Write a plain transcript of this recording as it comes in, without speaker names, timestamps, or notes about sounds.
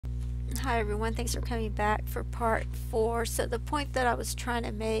Hi everyone, thanks for coming back for part 4. So the point that I was trying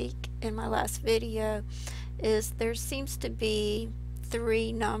to make in my last video is there seems to be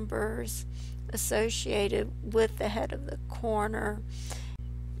 3 numbers associated with the head of the corner.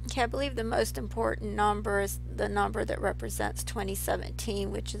 Okay, I believe the most important number is the number that represents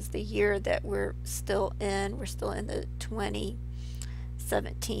 2017, which is the year that we're still in. We're still in the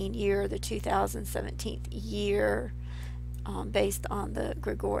 2017 year, the 2017th year. Based on the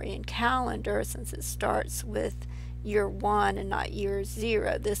Gregorian calendar, since it starts with year 1 and not year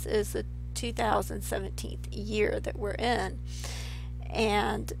 0. This is the 2017th year that we're in.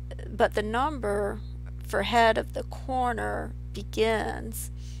 But the number for head of the corner begins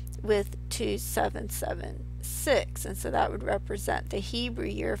with 2776, and so that would represent the Hebrew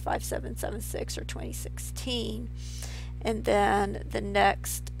year 5776 or 2016. And then the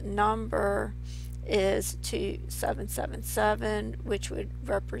next number is 2777, which would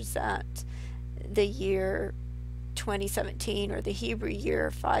represent the year 2017 or the Hebrew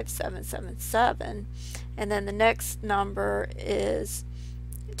year 5777. And then the next number is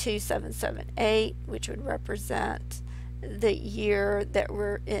 2778, which would represent the year that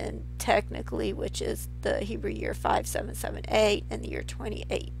we're in technically, which is the Hebrew year 5778, and the year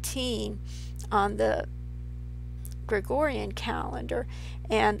 2018 on the Gregorian calendar.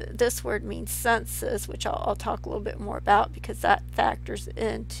 And this word means census, which I'll talk a little bit more about because that factors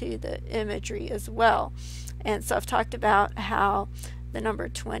into the imagery as well. And so I've talked about how the number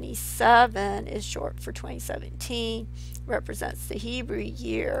 27 is short for 2017, represents the Hebrew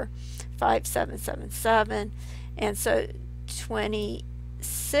year 5777, and so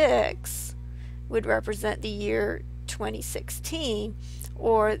 26 would represent the year 2016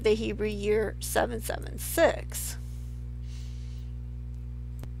 or the Hebrew year 776.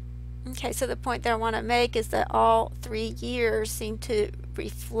 Okay, so the point that I want to make is that all 3 years seem to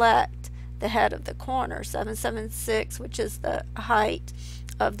reflect the head of the corner. 776, which is the height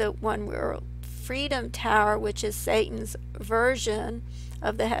of the One World Freedom Tower, which is Satan's version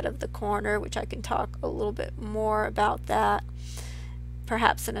of the head of the corner, which I can talk a little bit more about that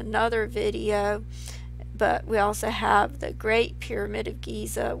perhaps in another video. But we also have the Great Pyramid of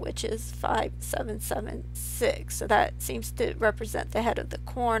Giza, which is 5776. So that seems to represent the head of the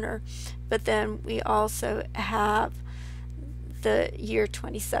corner. But then we also have the year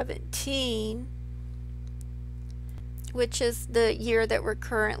 2017, which is the year that we're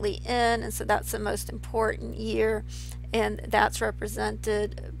currently in. And so that's the most important year. And that's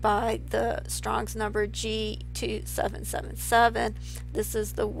represented by the Strong's number G2777. This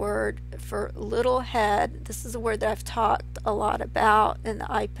is the word for little head. This is a word that I've talked a lot about in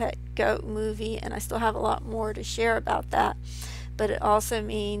the I Pet Goat movie, and I still have a lot more to share about that. But it also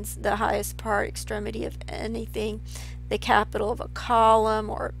means the highest part, extremity of anything, the capital of a column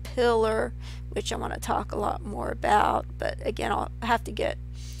or a pillar, which I want to talk a lot more about. But again, I'll have to get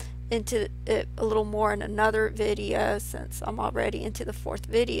into it a little more in another video since I'm already into the 4th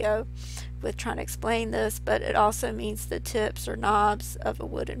video with trying to explain this. But it also means the tips or knobs of a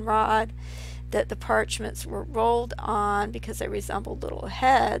wooden rod, that the parchments were rolled on because they resembled little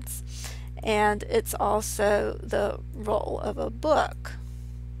heads, and it's also the roll of a book.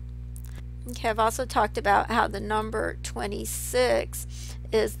 Okay, I've also talked about how the number 26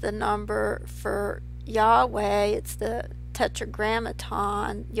 is the number for Yahweh. It's the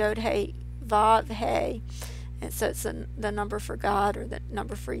Tetragrammaton, Yod He Vav He, and so it's the number for God or the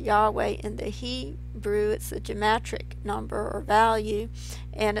number for Yahweh. In the Hebrew, it's the gematria number or value,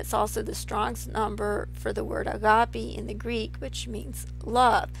 and it's also the Strong's number for the word agape in the Greek, which means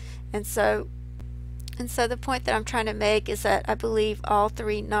love. And so the point that I'm trying to make is that I believe all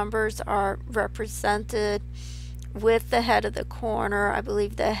 3 numbers are represented with the head of the corner. I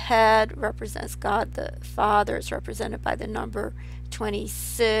believe the head represents God the Father. It's represented by the number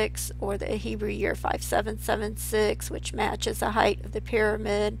 26 or the Hebrew year 5776, which matches the height of the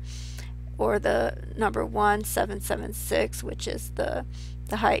pyramid, or the number 1776, which is the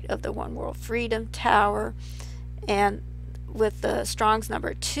height of the One World Freedom Tower, and with the Strong's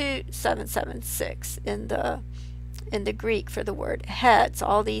number 2776 in the Greek for the word head. So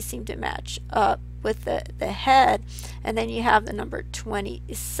all these seem to match up with the head. And then you have the number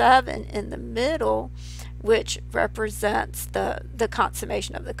 27 in the middle, which represents the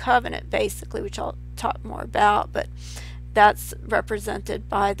consummation of the covenant, basically, which I'll talk more about, but that's represented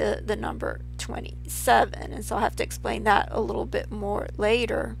by the number 27. And so I'll have to explain that a little bit more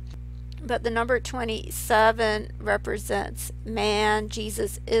later. But the number 27 represents man.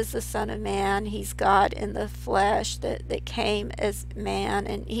 Jesus is the Son of Man. He's God in the flesh that came as man,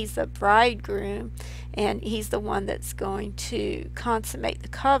 and he's the bridegroom, and he's the one that's going to consummate the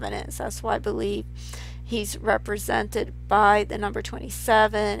covenants. That's why I believe he's represented by the number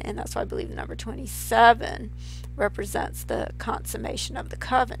 27, and that's why I believe the number 27 represents the consummation of the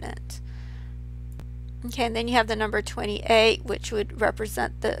covenant. Okay, and then you have the number 28, which would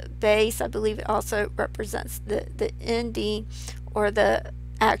represent the base. I believe it also represents the ending or the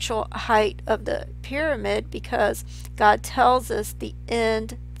actual height of the pyramid, because God tells us the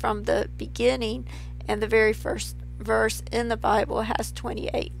end from the beginning, and the very first verse in the Bible has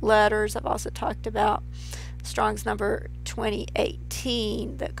 28 letters. I've also talked about Strong's number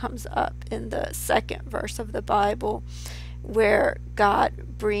 2018 that comes up in the second verse of the Bible, where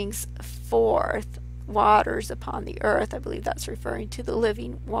God brings forth waters upon the earth. I believe that's referring to the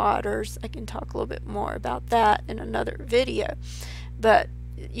living waters. I can talk a little bit more about that in another video. But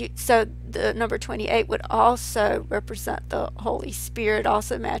so the number 28 would also represent the Holy Spirit.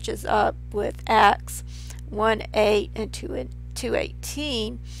 Also matches up with Acts 1:8 and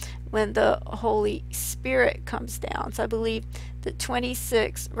 2:18 when the Holy Spirit comes down. So I believe that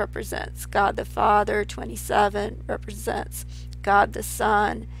 26 represents God the Father, 27 represents God the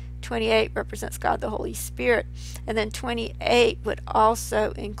Son, 28 represents God the Holy Spirit, and then 28 would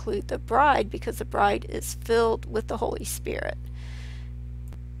also include the bride, because the bride is filled with the Holy Spirit.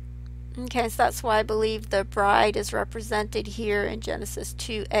 Okay, so that's why I believe the bride is represented here in Genesis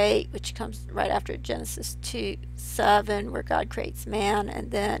 2:8, which comes right after Genesis 2:7, where God creates man,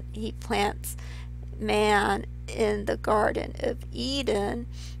 and then he plants man in the Garden of Eden.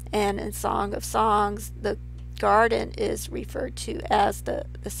 And in Song of Songs, the garden is referred to as the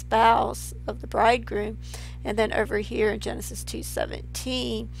spouse of the bridegroom. And then over here in Genesis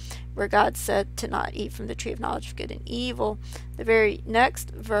 2:17, where God said to not eat from the tree of knowledge of good and evil, the very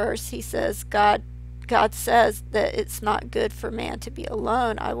next verse he says, God says that it's not good for man to be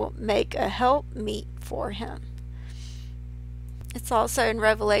alone. I will make a helpmeet for him. It's also in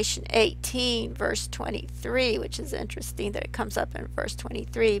Revelation 18 verse 23, which is interesting that it comes up in verse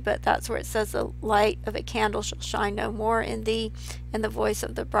 23, but that's where it says, the light of a candle shall shine no more in thee, and the voice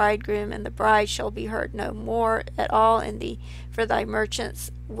of the bridegroom and the bride shall be heard no more at all in thee, for thy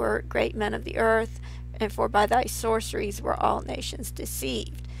merchants were great men of the earth, and for by thy sorceries were all nations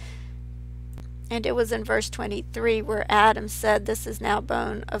deceived. And it was in verse 23 where Adam said, this is now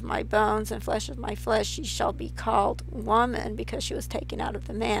bone of my bones and flesh of my flesh. She shall be called woman, because she was taken out of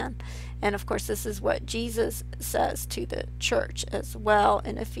the man. And of course, this is what Jesus says to the church as well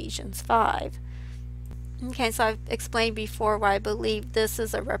in Ephesians 5. Okay, so I've explained before why I believe this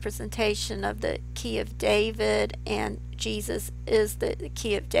is a representation of the key of David, and Jesus is the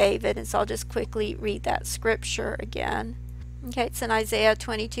key of David. And so I'll just quickly read that scripture again. Okay, it's in Isaiah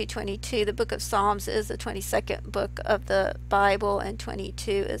 22:22. The book of Psalms is the 22nd book of the Bible, and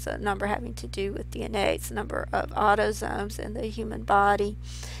 22 is a number having to do with DNA. It's the number of autosomes in the human body.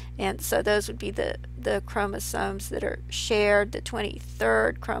 And so those would be the chromosomes that are shared. The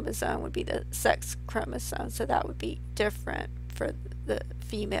 23rd chromosome would be the sex chromosome, so that would be different for the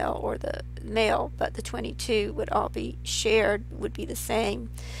female or the male, but the 22 would all be shared, would be the same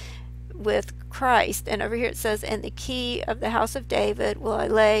with Christ. And over here it says, and the key of the house of David will I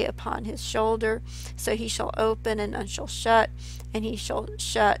lay upon his shoulder, so he shall open and none shall shut, and he shall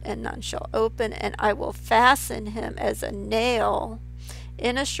shut and none shall open, and I will fasten him as a nail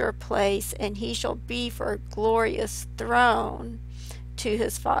in a sure place, and he shall be for a glorious throne to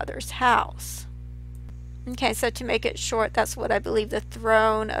his father's house. Okay, so to make it short, that's what I believe the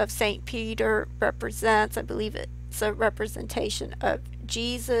throne of St. Peter represents. I believe it's a representation of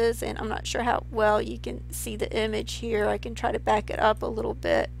Jesus, and I'm not sure how well you can see the image here. I can try to back it up a little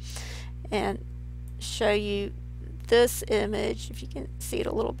bit and show you this image if you can see it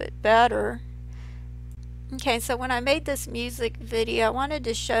a little bit better. Okay, so when I made this music video, I wanted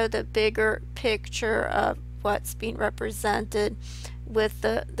to show the bigger picture of what's being represented with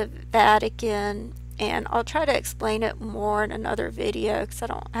the Vatican, and I'll try to explain it more in another video because I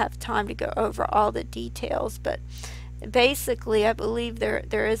don't have time to go over all the details. But basically, I believe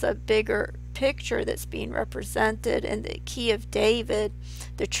there is a bigger picture that's being represented, and the key of David,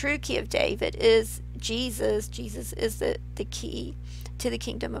 the true key of David, is Jesus. Jesus is the key to the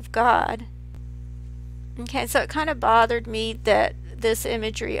kingdom of God. Okay, so it kind of bothered me that this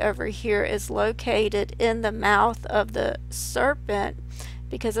imagery over here is located in the mouth of the serpent,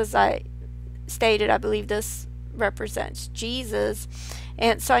 because as I stated, I believe this represents Jesus,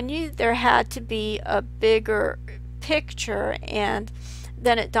 and so I knew there had to be a bigger picture, and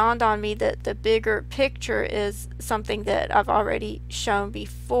then it dawned on me that the bigger picture is something that I've already shown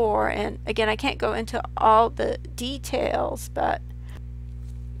before. And again, I can't go into all the details, but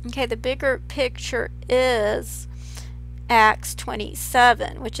okay, the bigger picture is Acts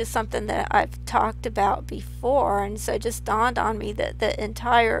 27, which is something that I've talked about before. And so it just dawned on me that the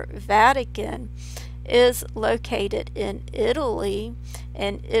entire Vatican is located in Italy,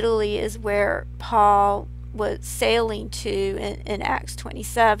 and Italy is where Paul was sailing to in Acts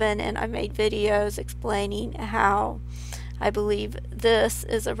 27. And I made videos explaining how I believe this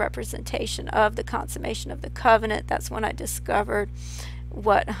is a representation of the consummation of the covenant. That's when I discovered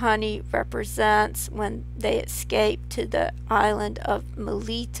what honey represents when they escaped to the island of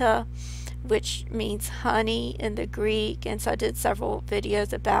Melita, which means honey in the Greek. And so I did several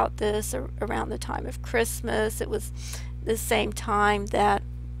videos about this around the time of Christmas. It was the same time that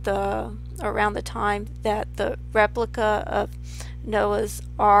around the time that the replica of Noah's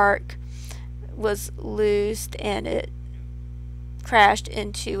Ark was loosed and it crashed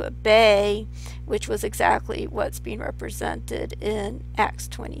into a bay, which was exactly what's being represented in Acts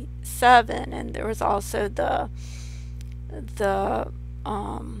 27. And there was also the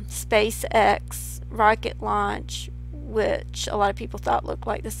SpaceX rocket launch, which a lot of people thought looked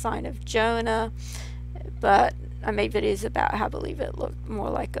like the sign of Jonah, but I made videos about how I believe it looked more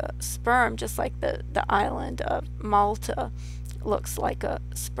like a sperm, just like the island of Malta looks like a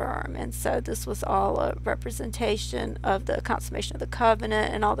sperm. And so this was all a representation of the consummation of the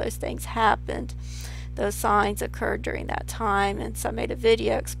covenant, and all those things happened. Those signs occurred during that time. And so I made a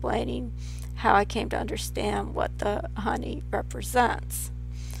video explaining how I came to understand what the honey represents.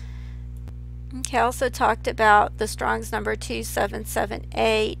 Okay, I also talked about the Strong's number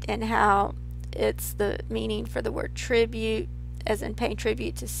 2778 and how it's the meaning for the word tribute, as in paying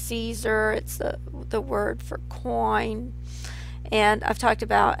tribute to Caesar. It's the word for coin. And I've talked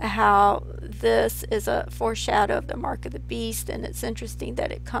about how this is a foreshadow of the mark of the beast, and it's interesting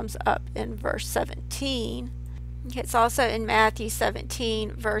that it comes up in verse 17. Okay, it's also in Matthew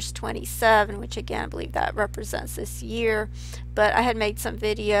 17 verse 27, which again I believe that represents this year. But I had made some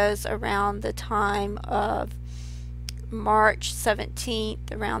videos around the time of March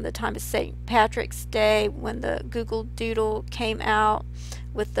 17th, around the time of St. Patrick's Day, when the Google Doodle came out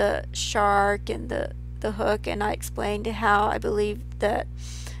with the shark and the hook, and I explained how I believe that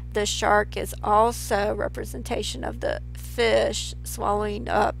the shark is also a representation of the fish swallowing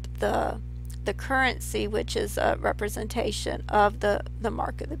up the currency, which is a representation of the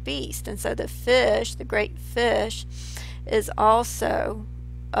mark of the beast. And so the fish, the great fish, is also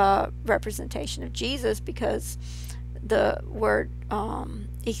a representation of Jesus, because the word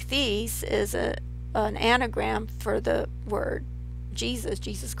ichthys is an anagram for the word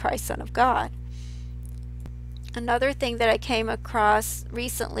Jesus Christ, Son of God. Another thing that I came across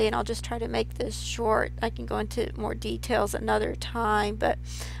recently, and I'll just try to make this short, I can go into more details another time, but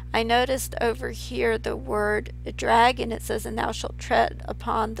I noticed over here the word dragon. It says, "And thou shalt tread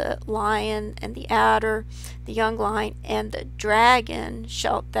upon the lion and the adder, the young lion, and the dragon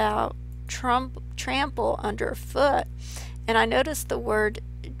shalt thou trample underfoot." And I noticed the word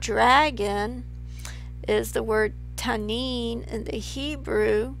dragon is the word tanin in the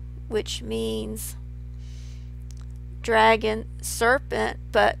Hebrew, which means dragon, serpent,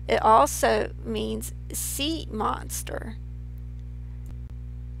 but it also means sea monster.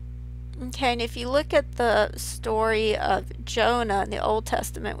 Okay, and if you look at the story of Jonah in the Old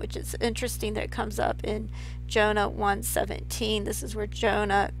Testament, which is interesting that it comes up in Jonah 1:17, this is where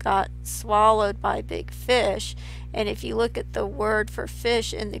Jonah got swallowed by a big fish. And if you look at the word for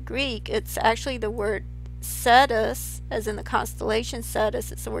fish in the Greek, it's actually the word Cetus, as in the constellation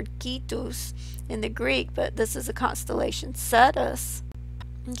Cetus. It's the word Kytus in the Greek, but this is a constellation Cetus.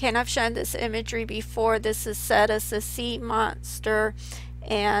 Okay, and I've shown this imagery before. This is Cetus, a sea monster,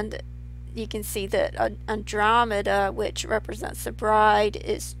 and you can see that Andromeda, which represents the bride,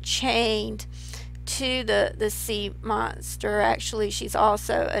 is chained to the sea monster. Actually, she's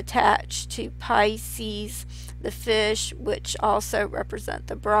also attached to Pisces, the fish, which also represent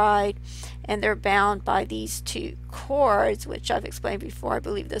the bride, and they're bound by these two cords, which I've explained before. I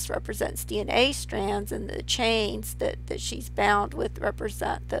believe this represents DNA strands, and the chains that she's bound with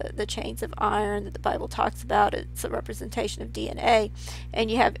represent the chains of iron that the Bible talks about. It's a representation of DNA. And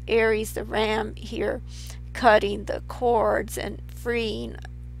you have Aries, the ram, here cutting the cords and freeing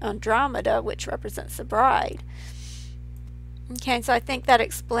Andromeda, which represents the bride. Okay, and so I think that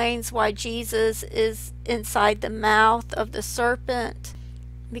explains why Jesus is inside the mouth of the serpent,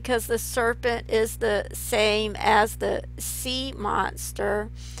 because the serpent is the same as the sea monster,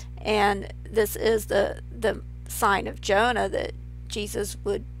 and this is the sign of Jonah, that Jesus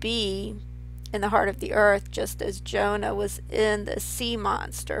would be in the heart of the earth, just as Jonah was in the sea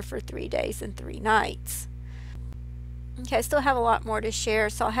monster for 3 days and 3 nights. Okay, I still have a lot more to share,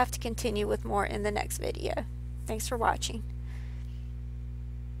 so I'll have to continue with more in the next video. Thanks for watching.